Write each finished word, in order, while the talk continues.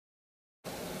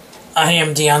I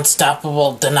am the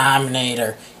unstoppable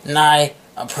denominator, and I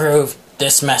approve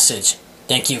this message.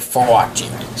 Thank you for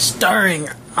watching. Starring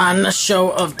on the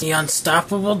show of the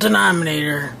Unstoppable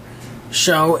Denominator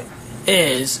show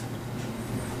is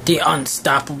the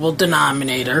Unstoppable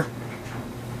Denominator,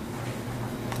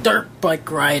 Dirt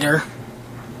Bike Rider,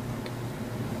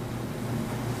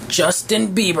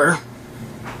 Justin Bieber,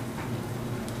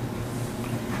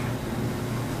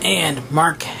 and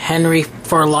Mark Henry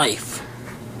for life.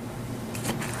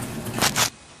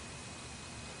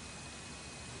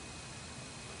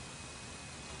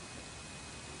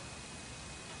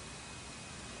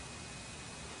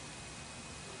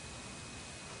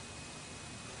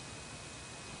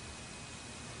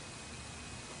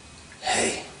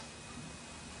 Hey.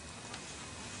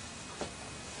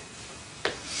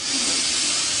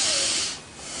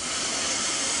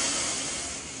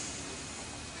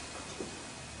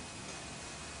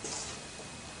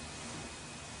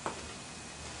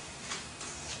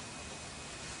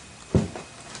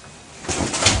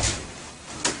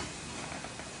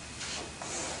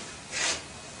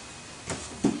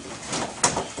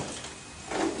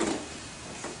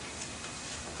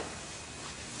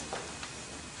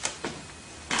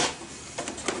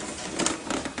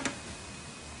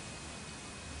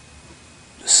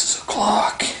 This is a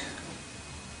clock.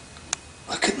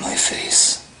 Look at my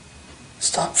face.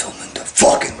 Stop filming the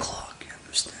fucking clock, you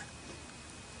understand?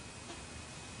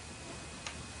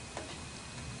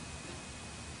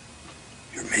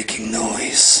 You're making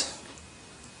noise.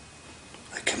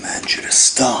 I command you to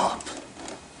stop.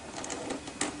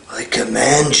 I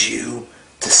command you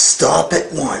to stop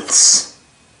at once.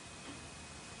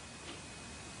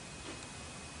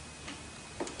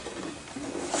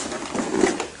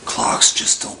 Clocks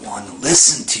just don't want to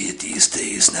listen to you these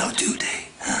days now, do they?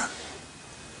 Huh?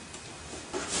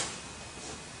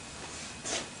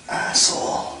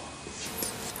 Asshole.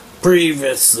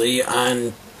 Previously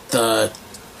on the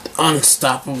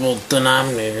Unstoppable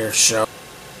Denominator show.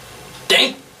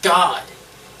 Thank God,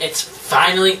 it's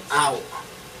finally out.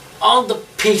 All the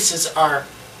pieces are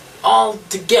all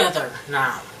together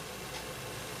now.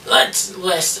 Let's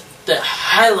list the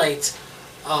highlights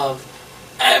of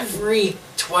every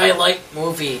Twilight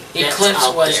movie.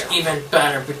 Eclipse was even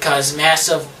better because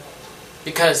massive.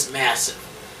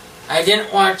 I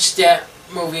didn't watch that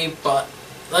movie, but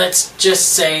let's just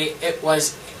say it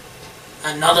was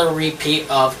another repeat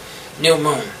of New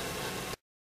Moon.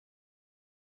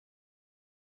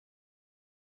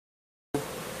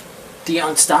 The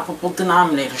Unstoppable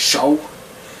Denominator show,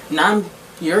 and I'm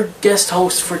your guest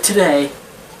host for today.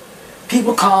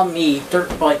 People call me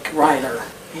Dirt Bike Rider.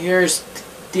 Here's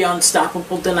the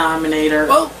Unstoppable Denominator.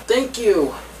 Well, thank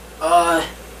you.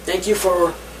 Thank you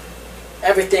for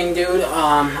everything, dude.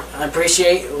 I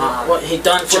appreciate what he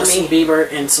done for Justin me. Bieber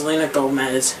and Selena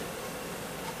Gomez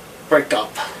break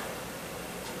up.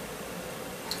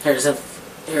 Here's a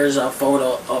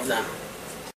photo of them.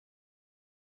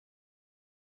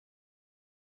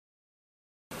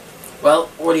 Well,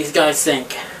 what do you guys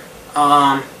think?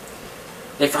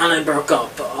 They finally broke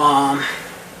up.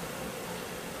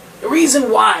 The reason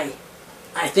why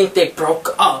I think they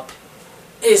broke up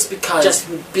is because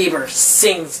Justin Bieber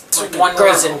sings like one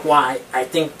reason why I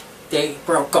think they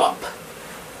broke up.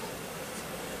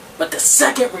 But the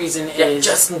second reason is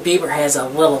Justin Bieber has a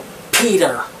little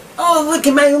Peter. Oh, look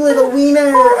at my little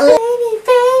wiener. Oh, baby,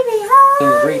 baby, you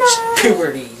reached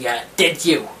puberty yet, did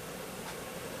you?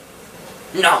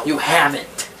 No, you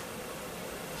haven't.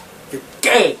 You're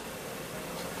gay.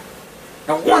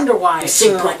 No wonder why you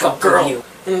sing like a girl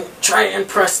and try to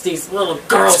impress these little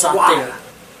girls out there.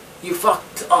 You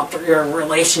fucked up your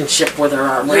relationship with her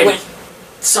already. You went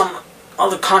to some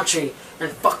other country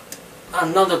and fucked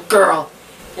another girl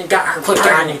and got her put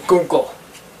on in Google.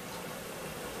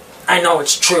 I know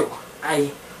it's true.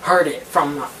 I heard it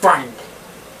from a friend.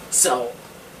 So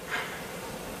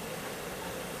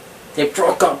they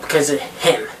broke up because of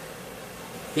him.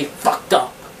 He fucked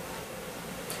up.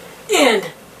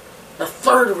 And the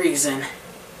third reason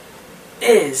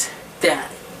is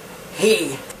that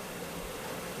he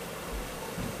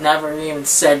never even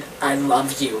said I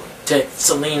love you to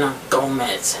Selena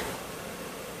Gomez.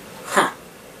 Huh.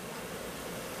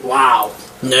 Wow.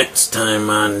 Next time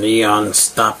on the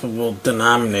Unstoppable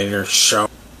Denominator show.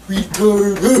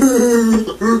 Retard.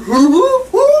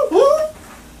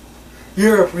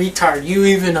 You're a retard. You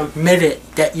even admitted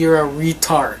that you're a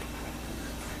retard.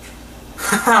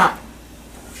 Haha.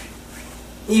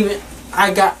 Even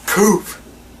I got proof.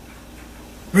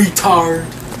 Retard.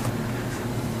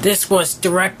 This was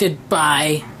directed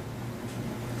by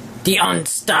the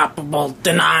Unstoppable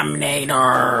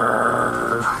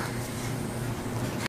Denominator.